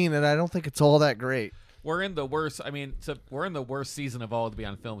this scene, and I don't think it's all that great. we're in the worst. I mean, we're in the worst season of all to be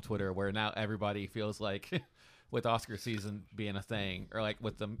on film Twitter, where now everybody feels like, with Oscar season being a thing, or like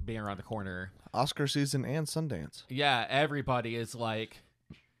with them being around the corner. Oscar season and Sundance. Yeah, everybody is like,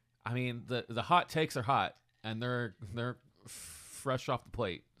 I mean, the hot takes are hot, and they're fresh off the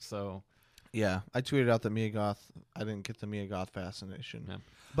plate. So Yeah, I tweeted out that Mia Goth. I didn't get the Mia Goth fascination, Yeah.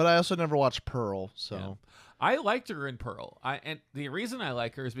 but I also never watched Pearl. So yeah. I liked her in Pearl. And the reason I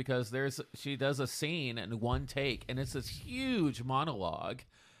like her is because she does a scene in one take, and it's this huge monologue,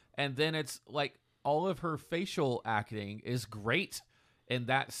 and then it's like all of her facial acting is great in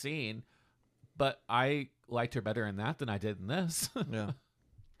that scene, but I liked her better in that than I did in this. yeah,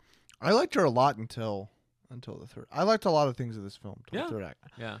 I liked her a lot until until the third. I liked a lot of things in this film. Till Yeah. the third act.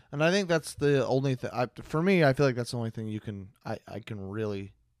 Yeah. And I think that's the only thing. For me, I feel like that's the only thing I can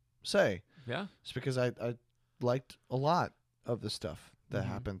really say. Yeah. It's because I liked a lot of the stuff that Mhm.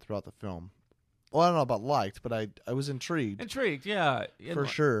 happened throughout the film. Well, I don't know about liked, but I was intrigued Intrigued. Yeah. for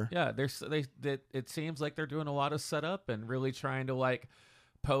sure. Yeah. It seems like they're doing a lot of setup and really trying to like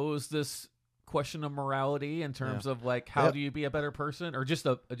pose this question of morality in terms of like how Yep. do you be a better person, or just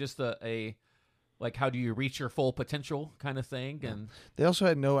a like how do you reach your full potential kind of thing. And They also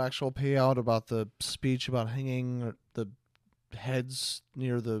had no actual payout about the speech about hanging the heads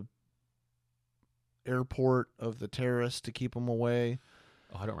near the airport of the terrorists to keep them away.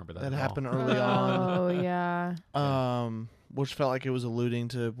 oh, I don't remember that. That at all. happened early on. Oh yeah. Which felt like it was alluding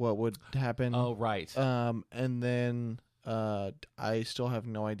to what would happen. Oh, right. And then I still have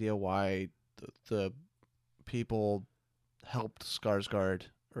no idea why the people helped Skarsgård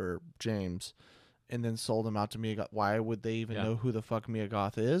or James and then sold him out to Mia Goth. Why would they even Yeah. know who the fuck Mia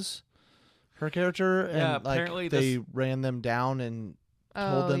Goth is? Her character? Yeah, And like apparently they this- ran them down and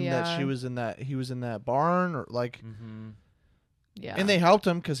told Oh them yeah. that he was in that barn or like Mm-hmm. Yeah. and they helped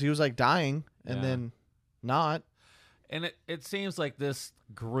him because he was like dying and Yeah. then not. And it seems like this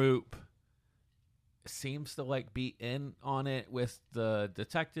group seems to like be in on it with the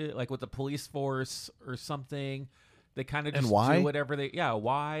detective, like with the police force or something. They kind of And just why? do whatever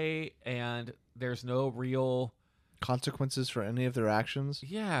why? And there's no real, Consequences for any of their actions.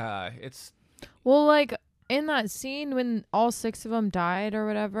 it's, Well, like in that scene when all 6 of them died or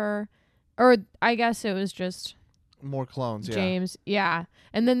whatever, or I guess it was just More clones, yeah. James. Yeah.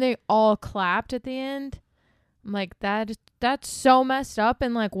 And then they all clapped at the end. I'm like, that's so messed up.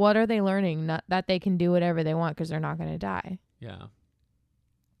 And like, what are they learning? Not that they can do whatever they want because they're not going to die. yeah.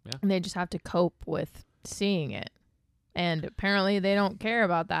 And they just have to cope with seeing it. And apparently they don't care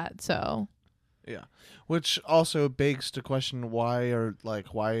about that. So Yeah, which also begs to question why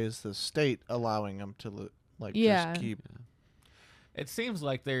is the state allowing them to Yeah. just keep? It seems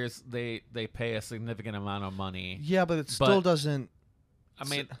like they pay a significant amount of money. Yeah, but it still But- doesn't. I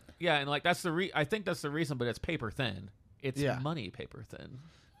mean, yeah, and like that's I think that's the reason, but it's paper thin. It's Yeah. money paper thin.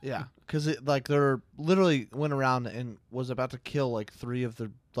 Yeah, because they're literally went around and was about to kill like 3 of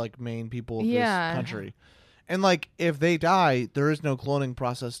the like main people of Yeah. this country, and like if they die, there is no cloning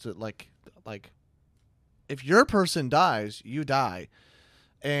process to like if your person dies, you die.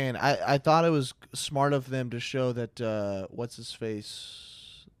 And I thought it was smart of them to show that what's his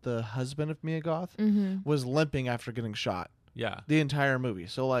face, the husband of Mia Goth, was limping after getting shot Yeah. the entire movie.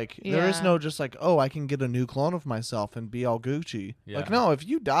 So like there is Yeah. no just like, oh, I can get a new clone of myself and be all Gucci. Yeah. Like no, if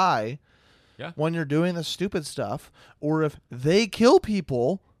you die Yeah. when you're doing the stupid stuff, or if they kill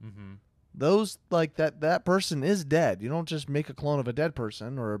people, Mm-hmm. those like that person is dead. You don't just make a clone of a dead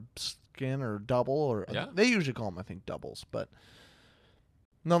person or a skin or double or Yeah. they usually call them I think doubles, but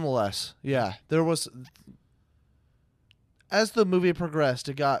nonetheless, yeah, there was as the movie progressed,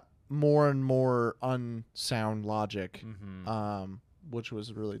 it got more and more unsound logic, Mm-hmm. which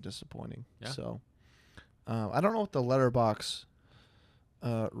was really disappointing. Yeah. So, I don't know what the letterbox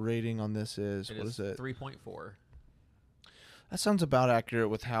rating on this is. What is it? 3.4. That sounds about accurate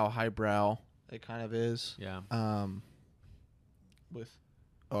with how highbrow it kind of is. Yeah.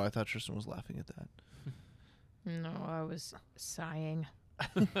 I thought Tristan was laughing at that. no, I was sighing.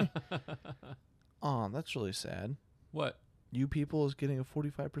 Oh, that's really sad. What? You People is getting a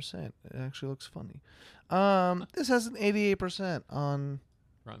 45%. It actually looks funny. This has an 88% on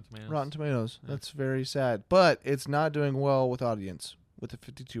Rotten Tomatoes. Rotten Tomatoes. Yeah. That's very sad, but it's not doing well with audience with a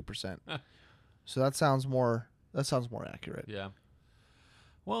 52%. So that sounds more accurate. Yeah.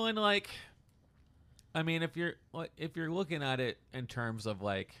 Well, and like, I mean, if you're looking at it in terms of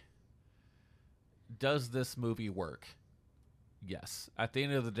like, does this movie work? Yes. At the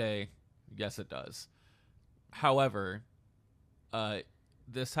end of the day, yes, it does. However,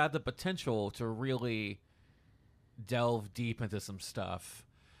 this had the potential to really delve deep into some stuff.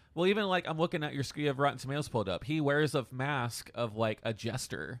 Well, even like I'm looking at your screen of Rotten Tomatoes pulled up. He wears a mask of like a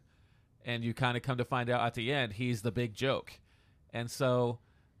jester, and you kind of come to find out at the end he's the big joke. And so,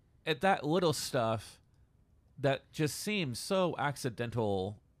 at that little stuff that just seems so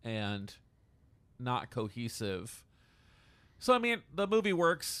accidental and not cohesive. So I mean, the movie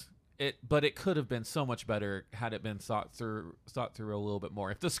works. But it could have been so much better had it been thought through a little bit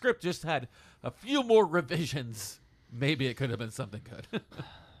more. If the script just had a few more revisions, maybe it could have been something good.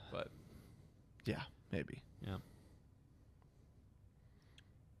 But Yeah, maybe. yeah,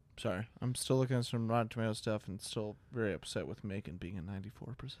 Sorry, I'm still looking at some Rotten Tomatoes stuff and still very upset with Megan being at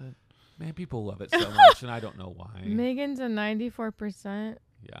 94%. man, people love it so much, and I don't know why. Megan's a 94%.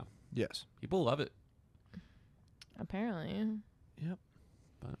 Yeah, Yes. people love it. Apparently. Yep.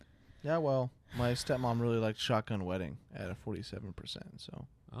 But- Yeah, well, my stepmom really liked Shotgun Wedding at a 47%. So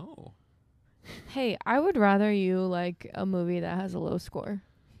Oh. Hey, I would rather you like a movie that has a low score.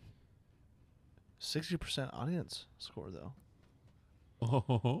 60% audience score though.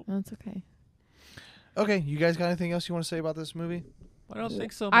 Oh. That's okay. Okay, you guys got anything else you want to say about this movie? I don't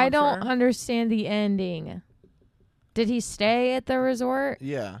think so. I don't Monfrere. understand the ending. Did he stay at the resort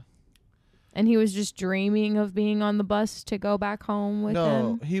Yeah. and he was just dreaming of being on the bus to go back home with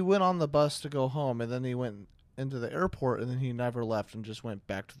No, them? he went on the bus to go home, and then he went into the airport, and then he never left and just went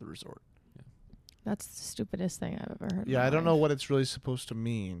back to the resort. That's the stupidest thing I've ever heard. in Yeah, my I don't know life. what it's really supposed to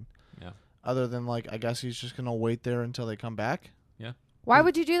mean. Yeah. Other than, like, I guess he's just going to wait there until they come back. Why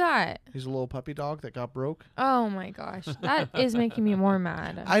would you do that? He's a little puppy dog that got broke. Oh my gosh. That is making me more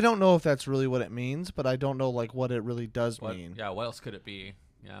mad. I don't know if that's really what it means, but I don't know, like, what it really does What, mean. yeah. What else could it be?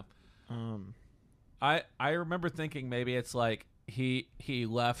 Yeah. Um, I remember thinking maybe it's like he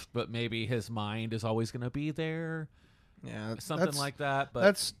left, but maybe his mind is always going to be there. yeah, Something that's, like that.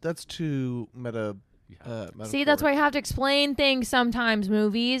 But that's too meta. yeah. See, that's why metaphoric. I have to explain things sometimes,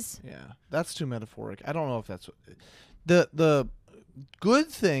 movies. Yeah, that's too metaphoric. I don't know if that's the good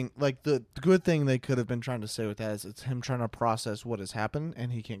thing. Like the good thing they could have been trying to say with that is it's him trying to process what has happened,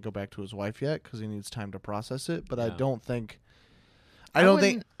 and he can't go back to his wife yet because he needs time to process it. But I Yeah. don't think. I don't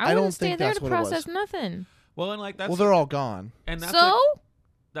think. I I don't wouldn't stay think there that's to what it process was. nothing. Well, and like that's Well, they're all gone. and that's So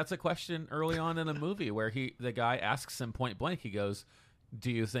that's a question early on in the movie where the guy asks him point blank. He goes,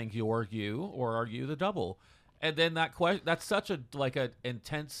 "Do you think you're you, or are you the double?" And then that question, that's such a like a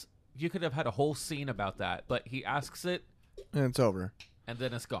intense. You could have had a whole scene about that, but he asks it, And it's over. and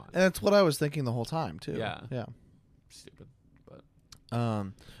then it's gone. And that's what I was thinking the whole time too. Yeah. Yeah. Stupid, but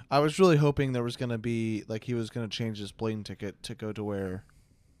I was really hoping there was gonna be like he was gonna change his plane ticket to go to where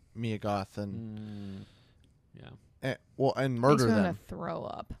Mia Goth and yeah. and he's murder gonna them throw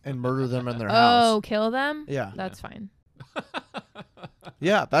up. and murder them in their Oh, house. kill them? Yeah. That's fine.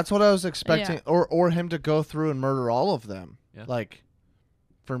 Yeah, that's what I was expecting. Yeah. Or him to go through and murder all of them. Yeah. Like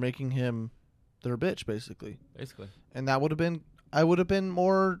for making him their bitch, basically. Basically, And that would have been I would have been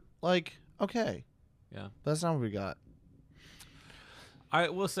more like, okay. yeah. That's not what we got. I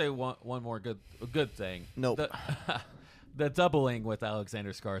will say one more good thing. Nope. The doubling with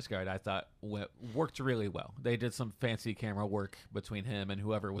Alexander Skarsgård, I thought worked really well. They did some fancy camera work between him and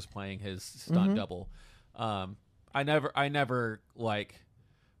whoever was playing his stunt double. I never like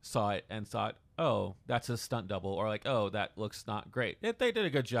saw it and thought, oh, that's a stunt double, or like, oh, that looks not great. They did a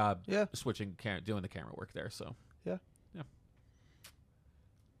good job, Yeah. switching doing the camera work there. So Yeah.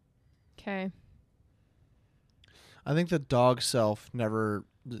 Okay. I think the dog self never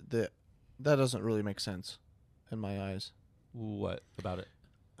that doesn't really make sense in my eyes. what about it?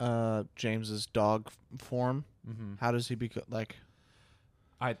 James's dog form. Mm-hmm. How does he become like?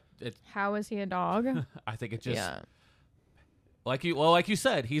 How is he a dog? I think it just Yeah. like you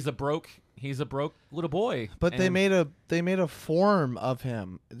said, he's a broke little boy. But they and- made a form of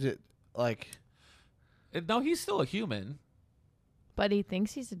him, like no, he's still a human. But he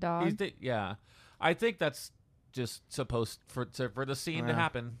thinks he's a dog. Yeah, I think that's just supposed for the scene to Yeah.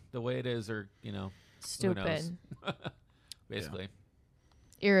 happen the way it is, or who knows? Stupid. Basically,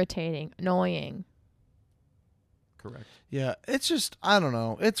 Irritating. Annoying. correct. yeah. It's just I don't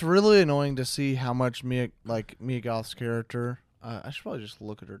know. It's really annoying to see how much Mia Goth's character. I should probably just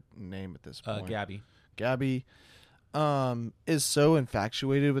look at her name at this point. Gabby. Is so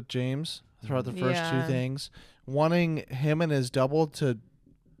infatuated with James throughout the first two Yeah. things, wanting him and his double to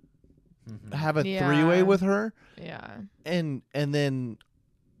have a Yeah. three-way with her, Yeah. and then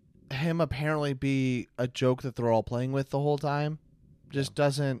him apparently be a joke that they're all playing with the whole time, just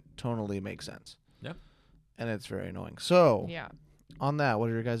doesn't tonally make sense. Yep. And it's very annoying. So Yeah. on that, what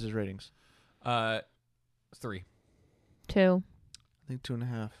are your guys' ratings? 3. 2. I think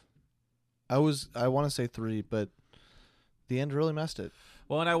 2.5. I want to say 3, but the end really messed it.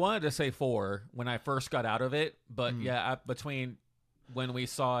 Well, and I wanted to say 4 when I first got out of it, but Mm. yeah, between when we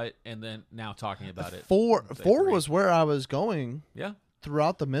saw it and then now talking about it, Four I'd say 4 was where I was going yeah.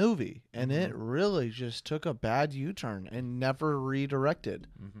 throughout the movie, and it Mhm. really just took a bad U-turn and never redirected.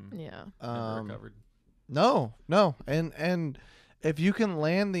 Mm-hmm. Yeah. Never recovered. No, and if you can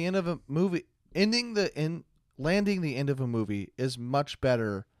land the end of a movie, landing the end of a movie is much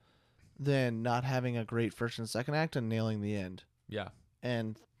better than not having a great first and second act and nailing the end. Yeah.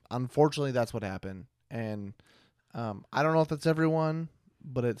 And unfortunately, that's what happened. And I don't know if that's everyone,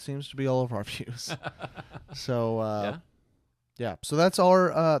 but it seems to be all of our views. So yeah. So that's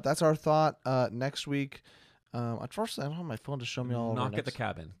our thought. Next week, unfortunately, I don't have my phone to show me all of our Knock at the next.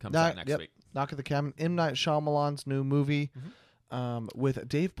 Cabin comes Knock- out next yep. week. Knock at the Cabin, M. Night Shyamalan's new movie with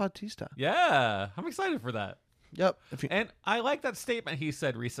Dave Bautista. Yeah, I'm excited for that. Yep. And I like that statement he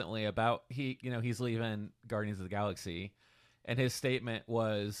said recently about he's leaving Guardians of the Galaxy, and his statement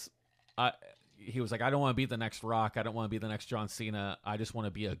was, he was like, I don't want to be the next Rock, I don't want to be the next John Cena, I just want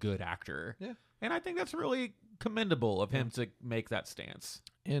to be a good actor. Yeah. And I think that's really commendable of him to make that stance.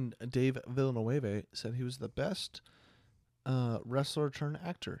 And Dave Villanueva said he was the best wrestler turned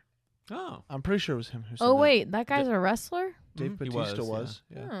actor. Oh, I'm pretty sure it was him who said Oh that. wait, that guy's a wrestler? Dave He Bautista was, was.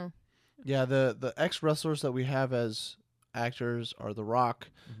 Yeah. Oh. Yeah, the ex wrestlers that we have as actors are The Rock,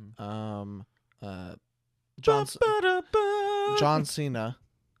 Mm-hmm. John Cena,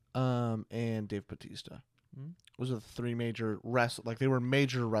 and Dave Bautista. Mhm. Those are the three major they were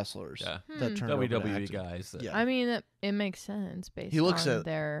major wrestlers Yeah. that turned over to WWE acting. guys. Yeah. I mean, it makes sense based He looks on at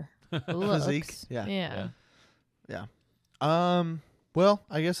their looks. physique. Yeah. Yeah. Well,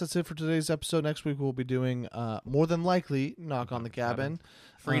 I guess that's it for today's episode. Next week we'll be doing more than likely Knock on the Cabin.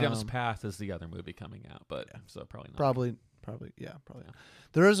 Freedom's Path is the other movie coming out, but so probably not. Probably.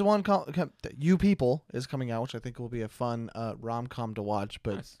 There is one that You People is coming out, which I think will be a fun rom-com to watch.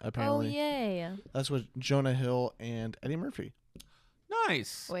 But Nice. apparently, Oh yay! that's with Jonah Hill and Eddie Murphy.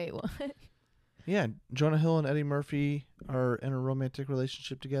 Nice. Wait, what? Yeah, Jonah Hill and Eddie Murphy are in a romantic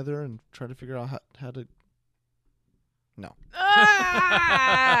relationship together and try to figure out how to. No,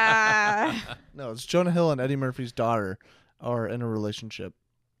 Ah! no, it's Jonah Hill and Eddie Murphy's daughter are in a relationship,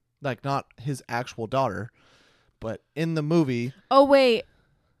 like not his actual daughter, but in the movie. Oh wait.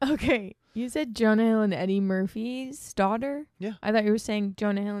 Okay, you said Jonah Hill and Eddie Murphy's daughter. Yeah. I thought you were saying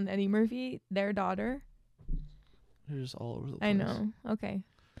Jonah Hill and Eddie Murphy, their daughter. They're just all over the place. I know. Okay.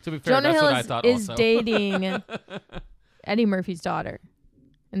 To be fair, Jonah that's Hill what I thought is also. dating Eddie Murphy's daughter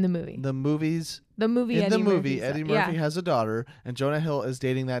in the movie. The movies. The movie. In Eddie the movie, Murphy's Eddie yeah. Murphy has a daughter, and Jonah Hill is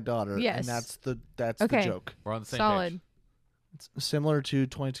dating that daughter. Yes. And that's the Okay. joke. We're on the same Solid. page. It's similar to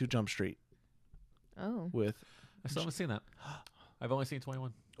 22 Jump Street Oh. with. I still haven't seen that. I've only seen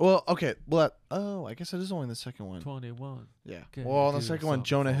 21. Well, okay. Well, I guess it is only the second one. 21. Yeah. Can Well, on the do second one, something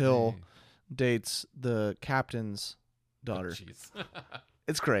Jonah for Hill me. dates the captain's Oh, daughter. jeez.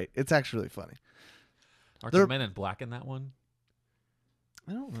 It's great. It's actually really funny. Aren't They're- the Men in Black in that one?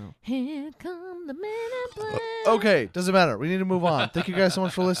 I don't know. Here come the men in black. Okay, doesn't matter. We need to move on. Thank you guys so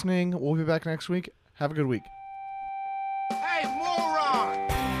much for listening. We'll be back next week. Have a good week. Hey, moron!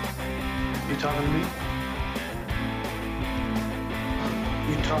 You talking to me?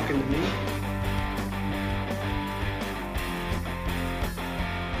 You talking to me?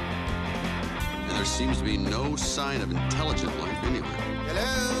 And there seems to be no sign of intelligent life anywhere.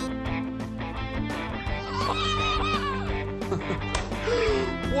 Hello?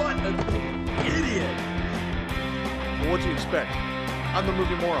 What an idiot! Well, what do you expect? I'm the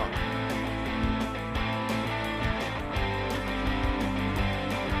movie moron.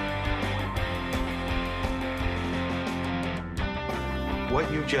 What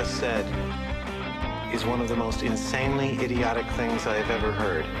you just said is one of the most insanely idiotic things I have ever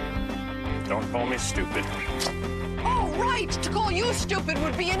heard. Don't call me stupid. Oh, right! To call you stupid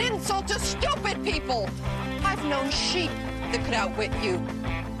would be an insult to stupid people! I've known sheep that could outwit you.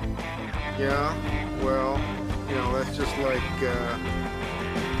 Yeah, well, that's just like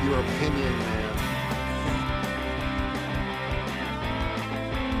your opinion, man.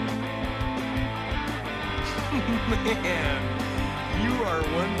 Man, you are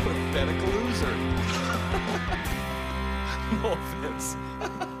one pathetic loser. No offense.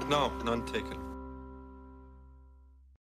 No, none taken.